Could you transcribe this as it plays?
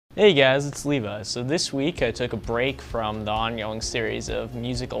Hey guys, it's Levi. So this week I took a break from the ongoing series of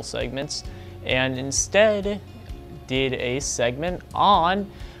musical segments and instead did a segment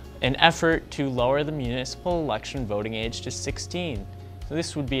on an effort to lower the municipal election voting age to 16. So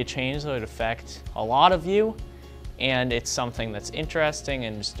this would be a change that would affect a lot of you, and it's something that's interesting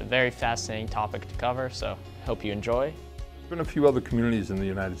and just a very fascinating topic to cover, so hope you enjoy. There's been a few other communities in the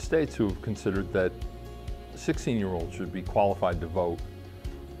United States who have considered that 16-year-olds should be qualified to vote.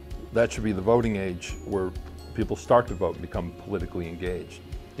 That should be the voting age where people start to vote and become politically engaged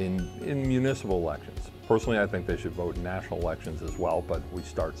in municipal elections. Personally, I think they should vote in national elections as well, but we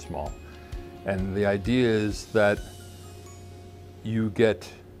start small. And the idea is that you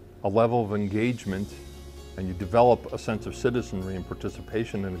get a level of engagement and you develop a sense of citizenry and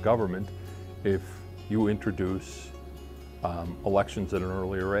participation in the government if you introduce elections at an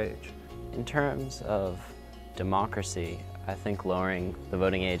earlier age. In terms of democracy, I think lowering the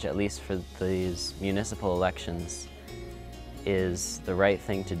voting age, at least for these municipal elections, is the right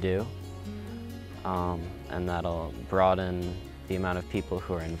thing to do, and that'll broaden the amount of people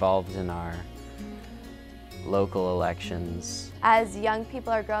who are involved in our local elections. As young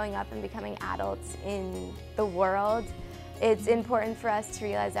people are growing up and becoming adults in the world, it's important for us to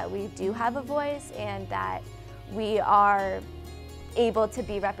realize that we do have a voice and that we are able to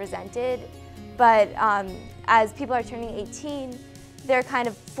be represented. But as people are turning 18, they're kind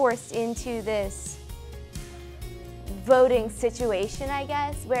of forced into this voting situation, I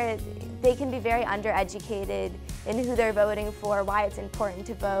guess, where they can be very undereducated in who they're voting for, why it's important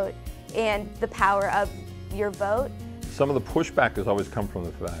to vote, and the power of your vote. Some of the pushback has always come from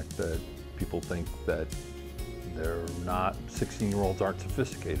the fact that people think that 16-year-olds aren't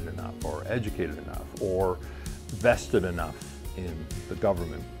sophisticated enough, or educated enough, or vested enough in the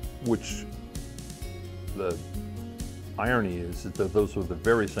government, which the irony is that those were the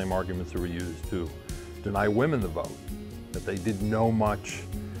very same arguments that were used to deny women the vote, that they didn't know much,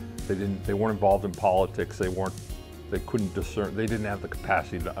 they weren't involved in politics, they couldn't discern, they didn't have the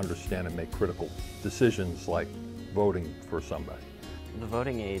capacity to understand and make critical decisions like voting for somebody. The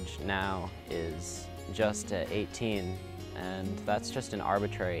voting age now is just at 18, and that's just an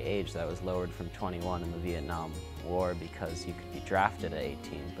arbitrary age that was lowered from 21 in the Vietnam War because you could be drafted at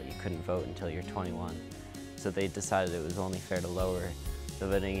 18, but you couldn't vote until you're 21. So they decided it was only fair to lower the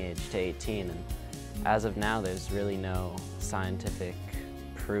voting age to 18, and as of now there's really no scientific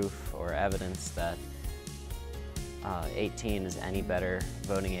proof or evidence that 18 is any better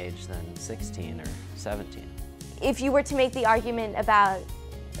voting age than 16 or 17. If you were to make the argument about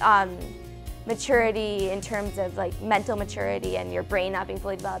maturity in terms of like mental maturity and your brain not being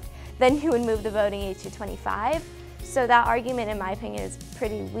fully developed, then you would move the voting age to 25. So that argument, in my opinion, is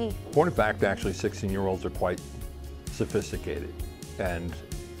pretty weak. Point of fact, actually, 16-year-olds are quite sophisticated and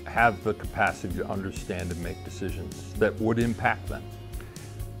have the capacity to understand and make decisions that would impact them.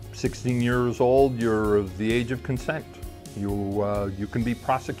 16 years old, you're of the age of consent. You can be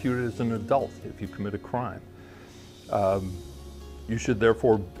prosecuted as an adult if you commit a crime. You should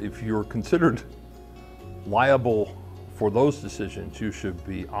therefore, if you're considered liable for those decisions, you should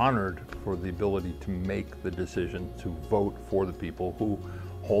be honored for the ability to make the decision to vote for the people who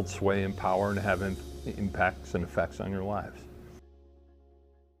hold sway and power and have impacts and effects on your lives.